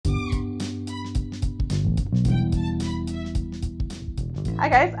Hi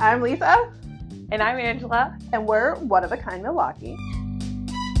guys, I'm Lisa, And I'm Angela. and we're One of a Kind Milwaukee.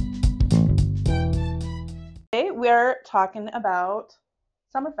 Today we're talking about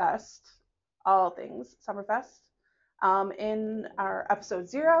Summerfest, all things Summerfest. In our episode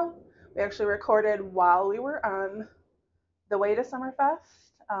 0, we actually recorded while we were on the way to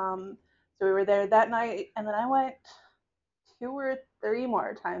Summerfest. So we were there that night, and then I went 2 or 3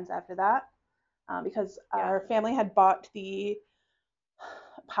 more times after that because our family had bought the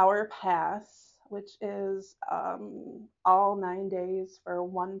Power Pass, which is all 9 days for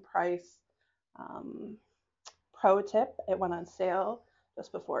one price. Pro tip, it went on sale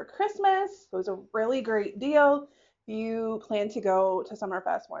just before Christmas. It was a really great deal. If you plan to go to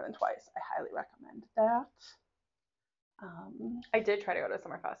Summerfest more than twice, I highly recommend that. I did try to go to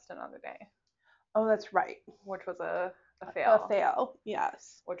Summerfest another day, Oh, that's right. which was a fail. A fail,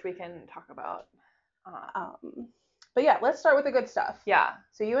 yes. Which we can talk about. But yeah, let's start with the good stuff. Yeah.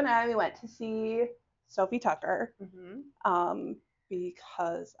 So you and I, we went to see Sophie Tucker Mm-hmm.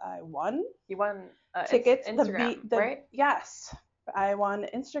 because I won You won tickets. Instagram, right? Yes, I won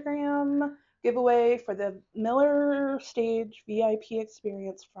Instagram giveaway for the Miller Stage VIP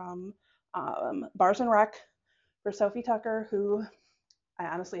experience from Bars and Rec for Sophie Tucker, who I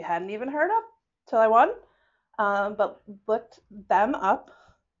honestly hadn't even heard of till I won. But looked them up.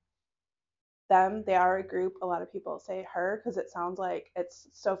 They are a group. A lot of people say her because it sounds like it's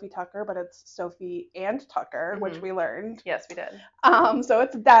Sophie Tucker, but it's Sophie and Tucker, which we learned. Yes, we did. So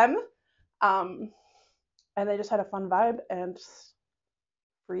it's them. And they just had a fun vibe and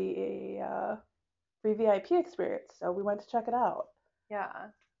free VIP experience. So we went to check it out. Yeah.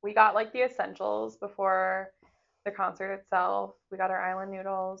 We got like the essentials before the concert itself. We got our island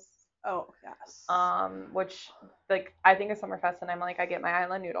noodles. Oh yes. Which like I think of Summerfest and I'm like I get my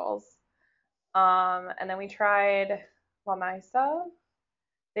island noodles. And then we tried La Maisa.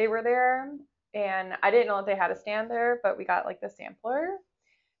 They were there, and I didn't know that they had a stand there, but we got like the sampler,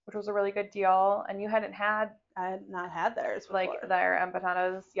 which was a really good deal. And you hadn't had I had not had theirs before. like their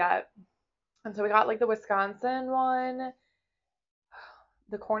empanadas yet, and so we got like the Wisconsin one,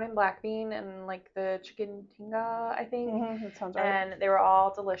 the corn and black bean, and like the chicken tinga, I think. That sounds right. And they were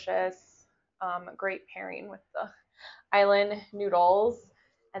all delicious. Great pairing with the island noodles.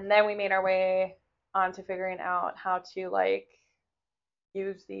 And then we made our way on to figuring out how to like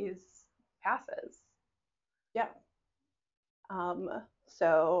use these passes. Yeah.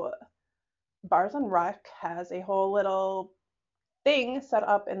 So Bars and Rec has a whole little thing set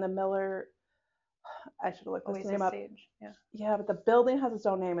up in the Miller. I should have looked this name up. Stage. Yeah. Yeah, but the building has its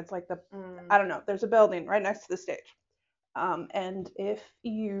own name. It's like I don't know. There's a building right next to the stage. And if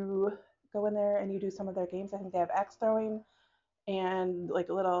you go in there and you do some of their games, I think they have axe throwing and like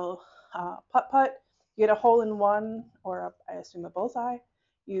a little putt-putt. You get a hole-in-one or I assume a bullseye.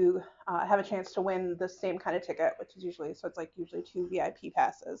 You have a chance to win the same kind of ticket, which is usually 2 VIP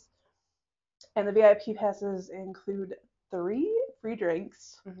passes. And the VIP passes include 3 free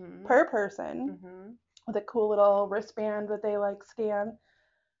drinks per person with a cool little wristband that they like scan.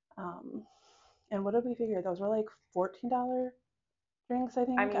 And what did we figure? Those were like $14 drinks, I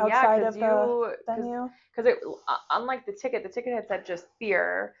think, outside of the venue. Because it, unlike the ticket had said just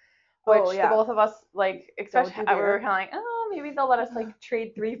beer, which the both of us like, especially we were kind of like, oh, maybe they'll let us like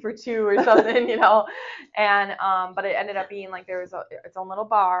trade 3 for 2 or something, you know. And but it ended up being like there was its own little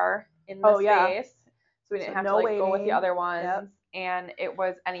bar in the space, so we didn't have to like go with the other ones, and it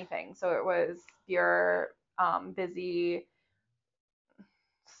was anything. So it was beer, Vizzy.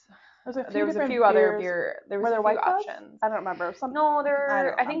 There was a few other beer. There was a few options. I don't remember.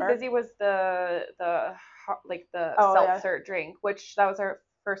 I think Vizzy was the seltzer drink, which that was our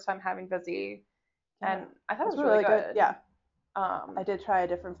first time having Vizzy, and I thought it was really good. Yeah. I did try a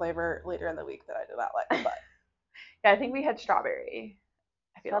different flavor later in the week that I did not like, but yeah, I think we had strawberry.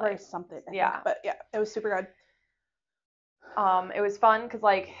 I feel strawberry like something. But yeah, it was super good. It was fun because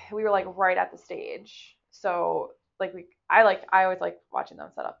like we were like right at the stage, so like I always like watching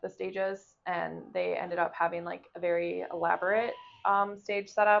them set up the stages, and they ended up having like a very elaborate stage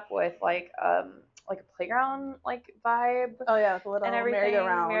setup with like a playground like vibe. Oh yeah, with a little and everything,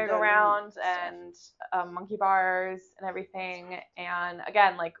 merry-go-round and monkey bars and everything. And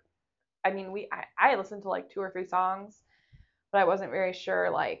again, like I mean, I listened to like 2 or 3 songs, but I wasn't very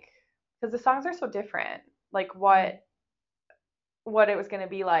sure like because the songs are so different, like what it was gonna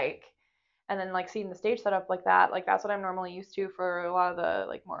be like. And then like seeing the stage set up like that, like that's what I'm normally used to for a lot of the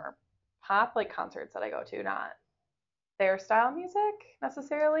like more pop like concerts that I go to, not their style music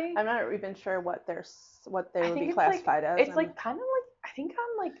necessarily. I'm not even sure what they would be classified as. It's like kind of like I think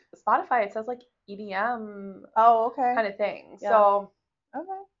on like Spotify it says like EDM. Oh, okay. Kind of thing. Yeah. So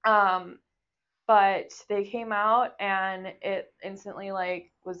Okay. But they came out and it instantly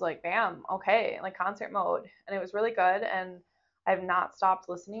like was like bam, okay, like concert mode, and it was really good. And I've not stopped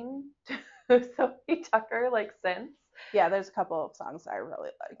listening to Sophie Tucker like since. Yeah, there's a couple of songs I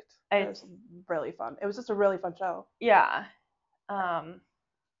really liked. It It's was really fun. It was just a really fun show. yeah, um,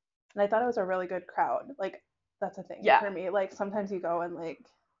 And I thought it was a really good crowd. Like that's a thing yeah, for me. Like sometimes you go and like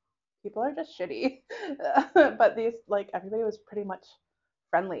people are just shitty, but these like everybody was pretty much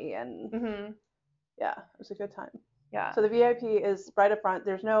friendly and mm-hmm. yeah, it was a good time. Yeah, So the VIP is right up front.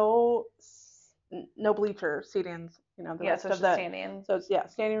 There's no bleacher seatings. You know the yeah. So rest it's of just the. standing. So it's yeah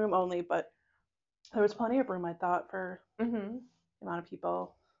standing room only, but there was plenty of room I thought for Mm-hmm. the amount of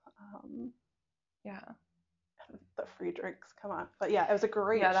people. Um, Yeah, the free drinks, come on. But yeah, it was a yeah,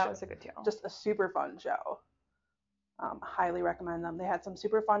 great that show. was a good deal. Just a super fun show. Highly recommend them. They had some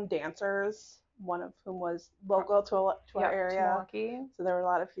super fun dancers, one of whom was local to our Yeah, to area. Milwaukee. So there were a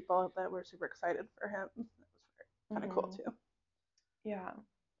lot of people that were super excited for him. That was kind of cool Mm-hmm. too. Yeah,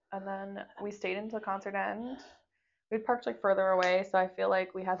 and then we stayed until concert end. We parked like further away, so I feel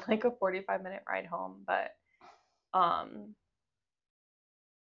like we had like a 45-minute ride home. But um,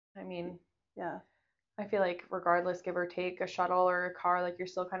 I mean, Yeah. I feel like regardless, give or take a shuttle or a car, like you're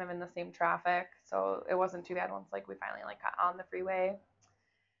still kind of in the same traffic. So it wasn't too bad once like we finally like got on the freeway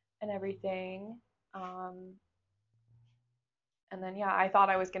and everything. Um, and then yeah, I thought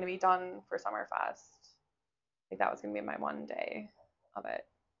I was gonna be done for Summerfest. Like that was gonna be my one day of it.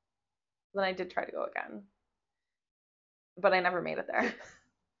 Then I did try to go again, but I never made it there.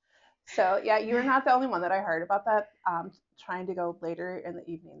 So yeah, you were not the only one that I heard about that. Trying to go later in the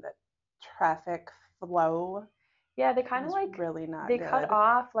evening, that traffic flow Yeah, they kind of was like really not they cut good.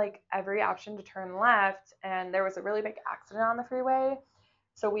 off like every option to turn left, and there was a really big accident on the freeway.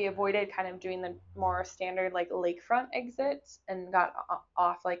 So we avoided kind of doing the more standard like lakefront exit and got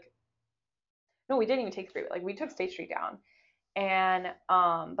off like no, we didn't even take the freeway. Like we took State Street down. And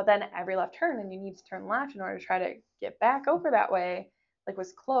but then every left turn and you need to turn left in order to try to get back over that way, like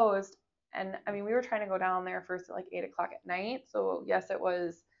was closed. And I mean we were trying to go down there first at like 8 o'clock at night. So yes, it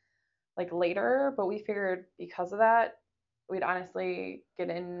was like later, but we figured because of that, we'd honestly get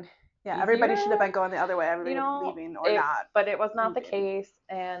in Yeah, everybody should have easier, been going the other way. you Everybody know. leaving or It, not but it was not the moving. case,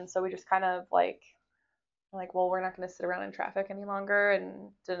 and so we just kind of like, well, we're not going to sit around in traffic any longer, and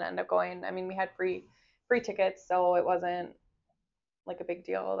didn't end up going. I mean, we had free tickets, so it wasn't like a big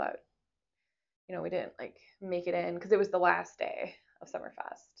deal that we didn't like make it in because it was the last day of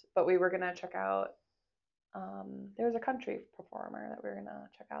Summerfest. But we were gonna check out. There was a country performer that we were gonna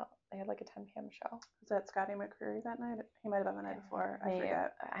check out. They had like a 10 p.m. show. Was that Scotty McCreery that night? He might have been the night before. I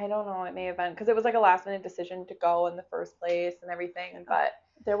forget. I don't know. It may have been because it was like a last minute decision to go in the first place and everything. Yeah. But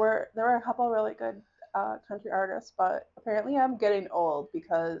there were a couple of really good country artists, but apparently I'm getting old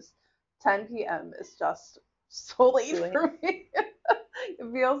because 10 p.m. is just so late really, for me.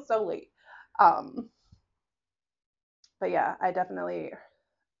 It feels so late. Um, but yeah, I definitely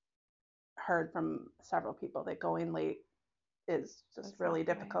heard from several people that going late is just really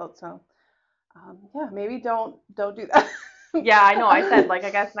difficult. So yeah, maybe don't do that. Yeah, I know. I said like I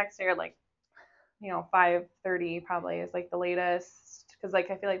guess next year like 5:30 probably is like the latest because like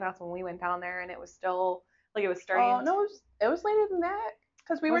I feel like that's when we went down there and it was still like it was starting. Oh no, it was later than that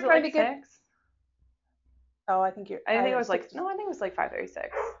because we were Was it trying like to get. 6? Oh, I think you're. I think it was like 6. no, I think it was like 5:36.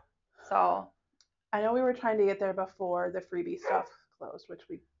 So I know we were trying to get there before the freebie stuff closed, which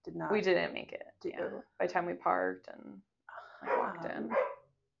we did not. we didn't make it. Do. Yeah. By the time we parked and like walked in.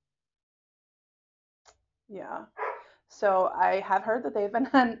 Yeah. So I have heard that they've been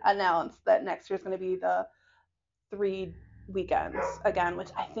announced that next year's going to be the 3 weekends again, which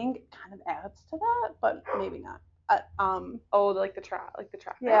I think kind of adds to that, but maybe not. Oh, like the traffic.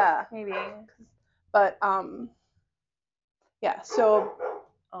 Yeah. Maybe. But yeah. So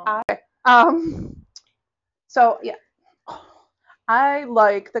Oh. so yeah. I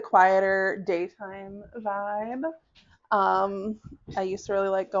like the quieter daytime vibe. I used to really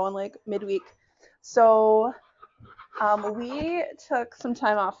like going like midweek. So we took some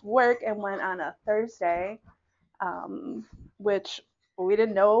time off work and went on a Thursday, which we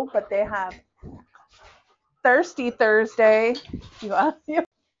didn't know, but they have Thirsty Thursday.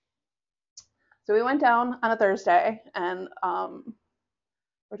 So we went down on a Thursday and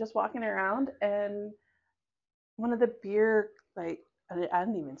we're just walking around, and one of the beer, like, I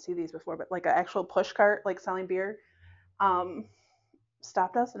didn't even see these before, but like an actual push cart, like selling beer, um,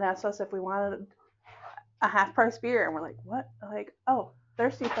 stopped us and asked us if we wanted a half price beer, and we're like, what? Like, oh,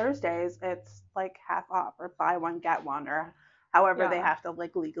 Thirsty Thursdays, it's like half off or buy one get one or however they have to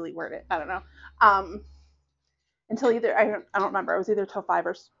like legally word it. I don't know. until either I don't remember. It was either till 5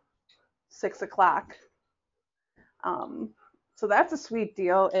 or 6 o'clock. So that's a sweet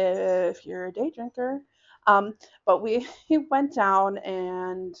deal if you're a day drinker. But we went down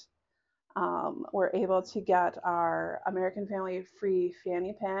and were able to get our American Family free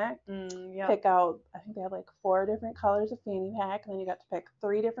fanny pack. Yeah. Pick out, I think they had like 4 different colors of fanny pack, and then you got to pick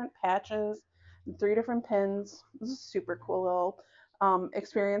 3 different patches and 3 different pins. This is a super cool little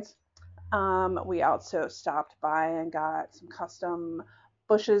experience. We also stopped by and got some custom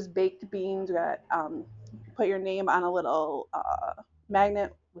Bush's baked beans. We got put your name on a little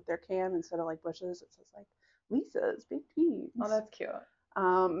magnet with their can instead of like Bush's. It says like Lisa's baked beans. Oh, that's cute.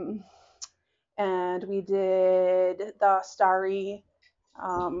 And we did the Starry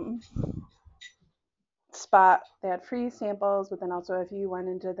spot. They had free samples, but then also if you went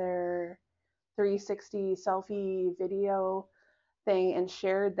into their 360 selfie video thing and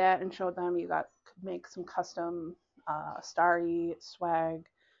shared that and showed them, you could make some custom Starry swag.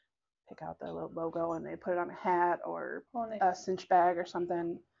 Pick out the little logo and they put it on a hat or a cinch bag or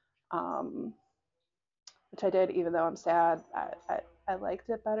something. Which I did, even though I'm sad. I liked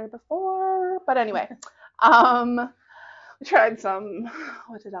it better before. But anyway, we tried some.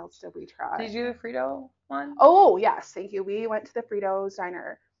 What else did we try? Did you do the Frito one? Oh yes, thank you. We went to the Fritos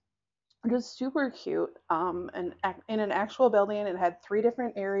Diner. It was super cute. And in an actual building, it had 3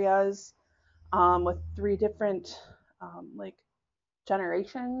 different areas, with 3 different like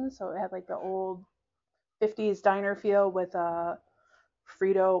generations. So it had like the old 50s diner feel with a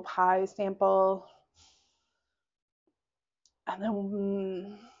Frito pie sample, and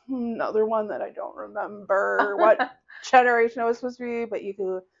then another one that I don't remember what generation it was supposed to be, but you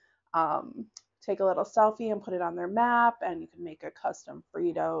could take a little selfie and put it on their map, and you could make a custom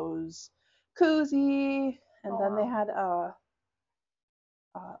Fritos koozie, and then they had a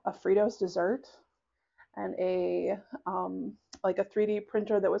Fritos dessert and a like a 3D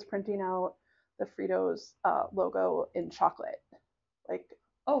printer that was printing out the Fritos logo in chocolate, like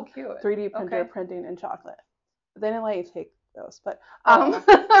oh cute 3D printer printing in chocolate. But they didn't let you take those, but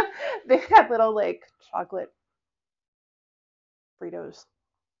they had little like chocolate Fritos,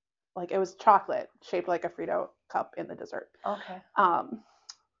 like it was chocolate shaped like a Frito cup in the dessert. Okay. But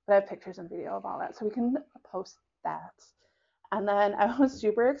I have pictures and video of all that, so we can post that. And then I was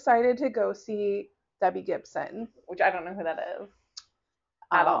super excited to go see Debbie Gibson, which I don't know who that is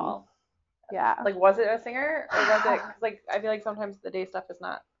at all. Yeah. Like, was it a singer or was it? Cause like I feel like sometimes the day stuff is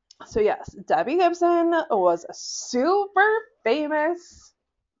not. So yes, Debbie Gibson was a super famous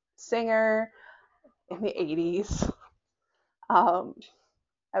singer in the 80s. I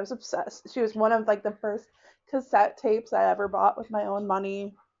was obsessed. She was one of like the first cassette tapes I ever bought with my own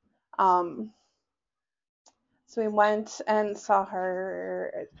money. So we went and saw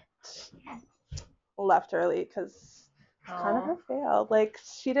her. Left early because kind of her failed. Like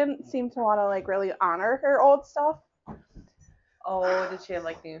she didn't seem to want to like really honor her old stuff. Oh, did she have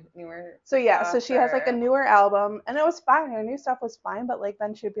like newer? So yeah, so she has like a newer album, and it was fine. Her new stuff was fine, but like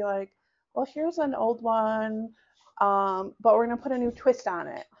then she'd be like, "Well, here's an old one, but we're gonna put a new twist on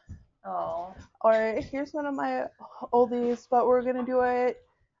it." Oh. Or here's one of my oldies, but we're gonna do it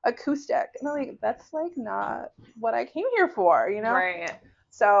acoustic. And I'm like, that's like not what I came here for, you know? Right.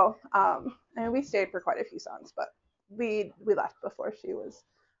 So, and we stayed for quite a few songs, but we left before she was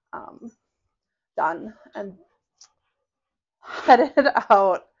done and headed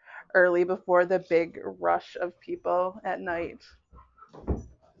out early before the big rush of people at night.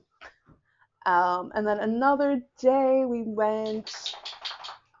 And then another day we went.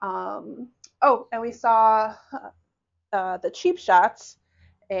 And we saw the Cheap Shots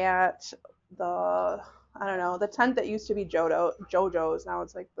at the the tent that used to be JoJo's. Now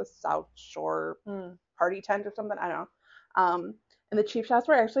it's like the South Shore party tent or something. I don't know. And the Cheap Shots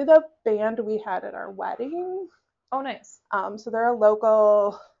were actually the band we had at our wedding. Oh, nice. So they're a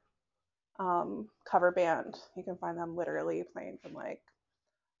local cover band. You can find them literally playing from like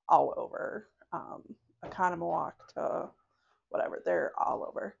all over, Economowalk to whatever. They're all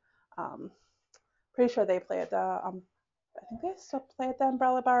over. Pretty sure they play at the I think they still play at the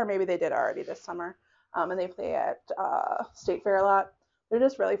Umbrella Bar, or maybe they did already this summer. And they play at State Fair a lot. They're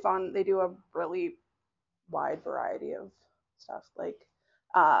just really fun. They do a really wide variety of stuff. Like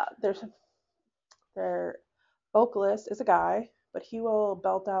their vocalist is a guy, but he will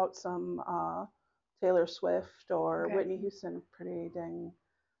belt out some Taylor Swift or Whitney Houston pretty dang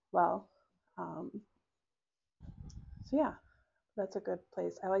well. So yeah, that's a good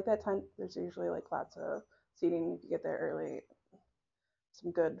place. I like that tent. There's usually like lots of seating if you get there early.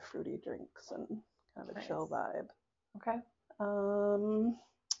 Some good fruity drinks and kind of a chill vibe. Okay.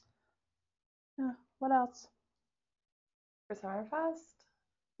 Yeah, what else? for Summerfest.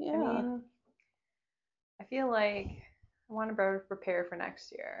 Yeah. I mean, I feel like I want to better prepare for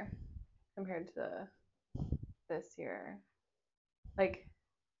next year compared to this year. Like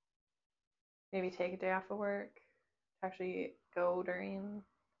maybe take a day off of work to actually go during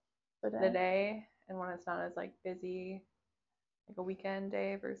the day, and when it's not as like busy, like a weekend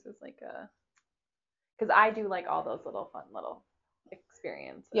day versus like a, because I do like all those little fun little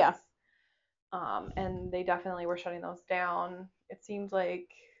experiences. Yeah. And they definitely were shutting those down. It seemed like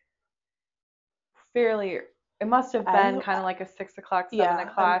fairly. It must have been kind of like a 6 o'clock, 7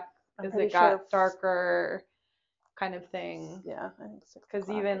 o'clock, as it got darker, kind of thing. Yeah, I think 6 Because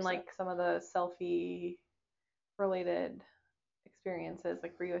even like some of the selfie related experiences,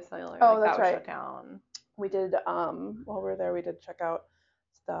 like for US Cellular, like that was shut down. We did while we were there, we did check out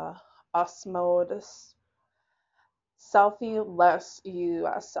the US Mode selfie less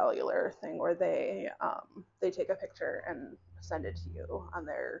US Cellular thing, where they take a picture and send it to you on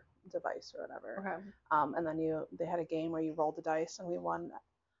their device or whatever. Okay. And then they had a game where you rolled the dice, and we won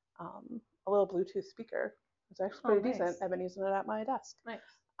a little Bluetooth speaker. It's actually pretty decent. I've been using it at my desk.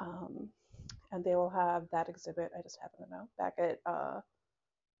 Nice. And they will have that exhibit, I just happen to know, back at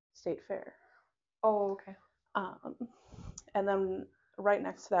State Fair. Oh, okay. And then right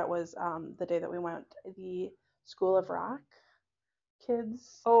next to that was the day that we went, the School of Rock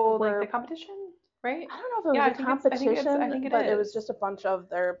kids. Oh, like the competition, right? I don't know if it was a competition, I think but it was just a bunch of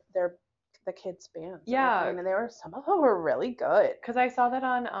the kids' bands. Yeah, and some of them were really good. Because I saw that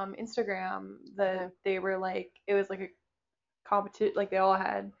on Instagram that they were like, it was like a competition, like they all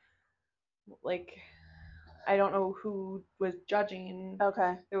had like, I don't know who was judging.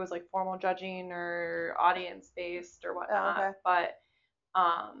 Okay. It was like formal judging or audience based or whatnot. Okay. But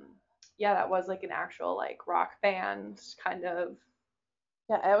yeah, that was like an actual like rock band kind of.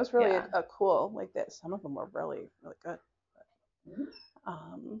 Yeah, it was really a cool, like that. Some of them were really, really good.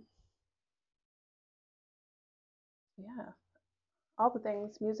 Yeah, all the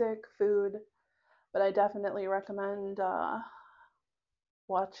things, music, food, but I definitely recommend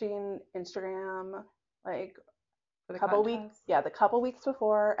watching Instagram like for the couple weeks. Yeah, the couple weeks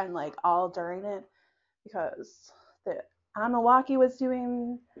before and like all during it, because Milwaukee was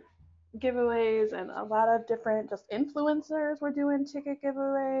doing giveaways, and a lot of different just influencers were doing ticket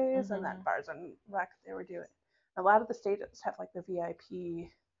giveaways, and then Bars and Rec, they were doing. A lot of the stages have like the VIP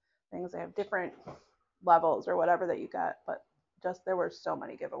things. They have different levels or whatever that you get, but just there were so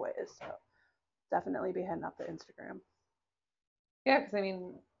many giveaways, so definitely be heading up to Instagram. Yeah, because I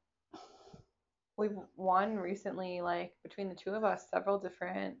mean, we've won recently, like between the two of us, several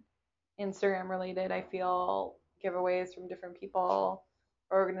different Instagram related, I feel, giveaways from different people,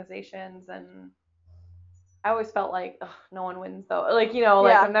 organizations, and I always felt like, ugh, no one wins though. Like,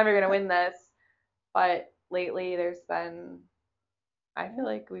 like I'm never gonna win this. But lately there's been, I feel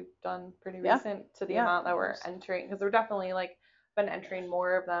like we've done pretty recent to the amount that we're entering, because we're definitely like been entering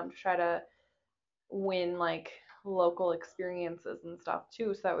more of them to try to win like local experiences and stuff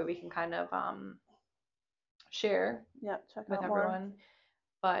too, so that way we can kind of share with everyone.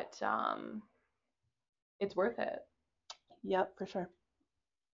 But it's worth it. Yep, for sure.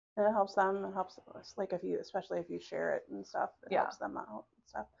 And it helps them. It helps us, like especially if you share it and stuff. It helps them out and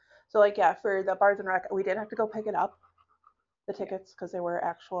stuff. So like for the Bars and Rec, we did have to go pick it up, the tickets, because there were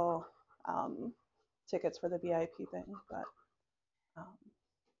actual tickets for the VIP thing. But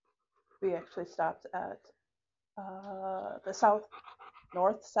we actually stopped at the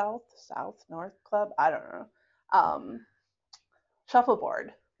North Club. I don't know.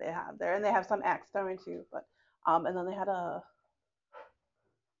 Shuffleboard they have there, and they have some acts throwing too. But and then they had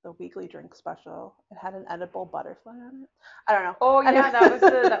the weekly drink special. It had an edible butterfly on it. I don't know. Oh yeah,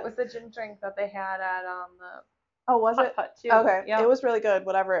 that was the gin drink that they had at the. Oh, was it? Putt too. Okay, it was really good,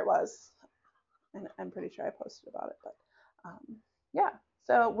 whatever it was, and I'm pretty sure I posted about it. But yeah,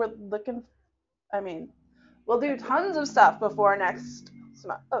 so we're looking. I mean, we'll do tons of stuff before next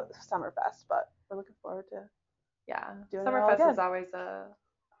Summerfest, but we're looking forward to. Yeah, Summerfest is always a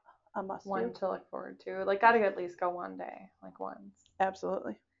must one to look forward to. Like, gotta at least go one day, like once.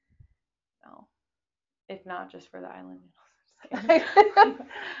 Absolutely. No, if not just for the island noodles.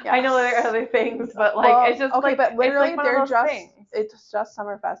 I know there are other things, but like it's just okay, like, but literally they're just it's just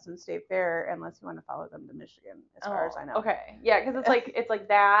Summerfest and State Fair, unless you want to follow them to Michigan, as far as I know. Okay, yeah, because it's like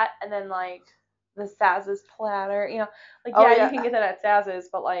that, and then like the Saz's platter, like you can get that at Saz's,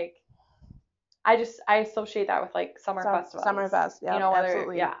 but like I associate that with like summer festivals. Summerfest, yeah,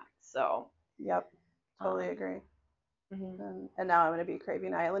 absolutely. So. Yep, totally agree. And now I'm going to be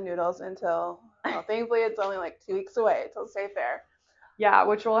craving island noodles until, thankfully it's only like 2 weeks away until State Fair. Yeah,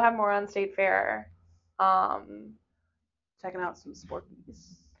 which we'll have more on State Fair. checking out some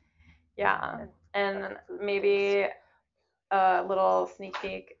Sporkies. Yeah, and maybe a little sneak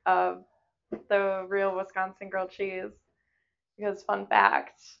peek of the real Wisconsin grilled cheese. Because fun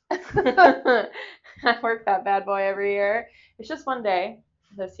fact, I work that bad boy every year. It's just one day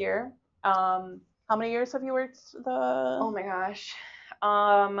this year. How many years have you worked the? Oh my gosh.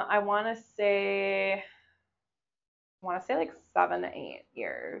 I want to say like 7 to 8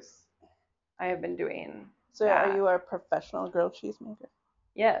 years I have been doing. So that. are you a professional grilled cheese maker?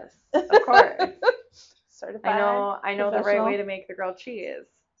 Yes, of course. Certified. I know the right way to make the grilled cheese.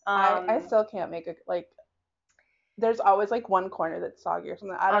 I still can't make it like. There's always like one corner that's soggy or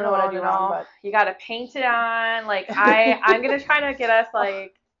something. I don't know what I do wrong, but you gotta paint it on. Like I'm gonna try to get us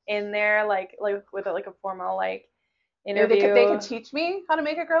like in there like with like a formal like interview. They could teach me how to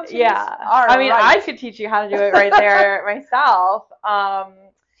make a grilled cheese. Yeah, I mean I could teach you how to do it right there myself.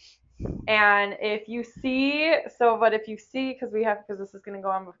 And if you see, but if you see, because this is gonna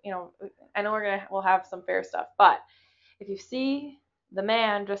go on, I know we'll have some fair stuff, but if you see the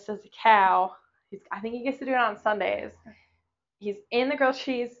man dressed as a cow. I think he gets to do it on Sundays. He's in the grilled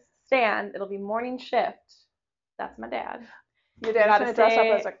cheese stand. It'll be morning shift. That's my dad. Your dad's gonna dress up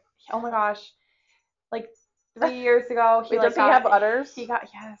as a. Oh my gosh! Like 3 years ago, does he have udders? He got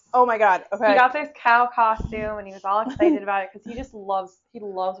yes. Oh my god! Okay. He got this cow costume and he was all excited about it because he loves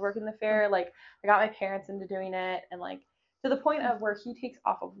working the fair. Like I got my parents into doing it and like to the point of where he takes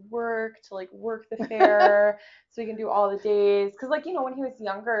off of work to like work the fair so he can do all the days. Because like when he was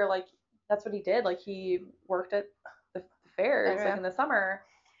younger, like. That's what he did. Like he worked at the fairs like in the summer.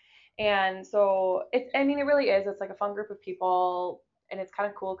 And so it really is. It's like a fun group of people and it's kind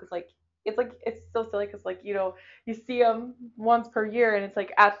of cool because it's so silly because you see them once per year and it's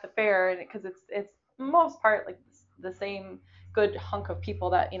like at the fair and because it's most part like the same good hunk of people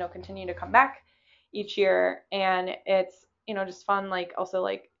that continue to come back each year and it's just fun like also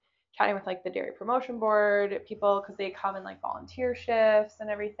like chatting with like the dairy promotion board people because they come in like volunteer shifts and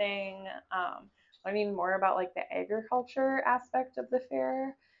everything. Learning more about like the agriculture aspect of the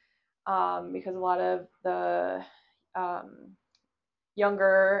fair because a lot of the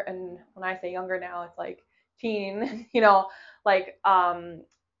younger, and when I say younger now, it's like teen, like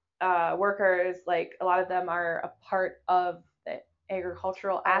workers, like a lot of them are a part of the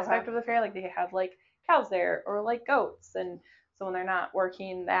agricultural aspect of the fair. Like they have like cows there or like goats and so when they're not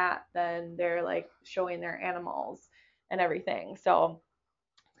working that, then they're like showing their animals and everything. So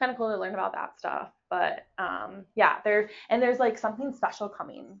it's kind of cool to learn about that stuff. But there's like something special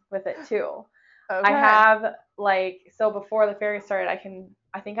coming with it too. Okay. I have like before the fairy started, I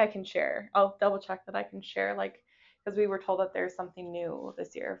think I can share. I'll double check that I can share like because we were told that there's something new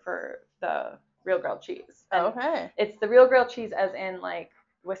this year for the Real Grilled Cheese. And okay. It's the Real Grilled Cheese as in like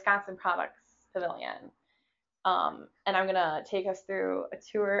Wisconsin Products Pavilion. And I'm gonna take us through a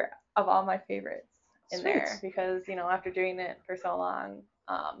tour of all my favorites in there because after doing it for so long,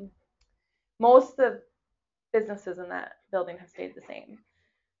 most of the businesses in that building have stayed the same.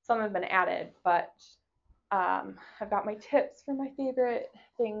 Some have been added, but I've got my tips for my favorite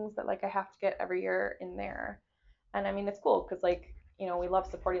things that like I have to get every year in there. And I mean it's cool because like we love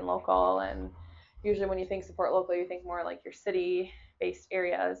supporting local and usually when you think support local you think more like your city based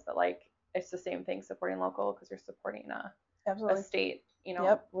areas but like it's the same thing supporting local because you're supporting a state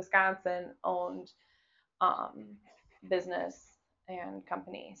Wisconsin owned business and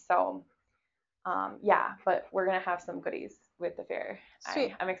company so but we're gonna have some goodies with the fair.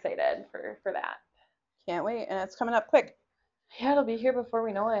 Sweet. I'm excited for that. Can't wait and it's coming up quick. Yeah, it'll be here before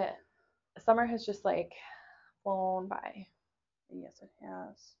we know it. Summer has just like flown by. Yes, it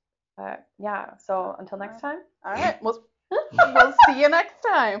has. But yeah, so until next time. All right, we'll see you next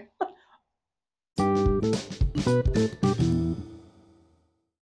time.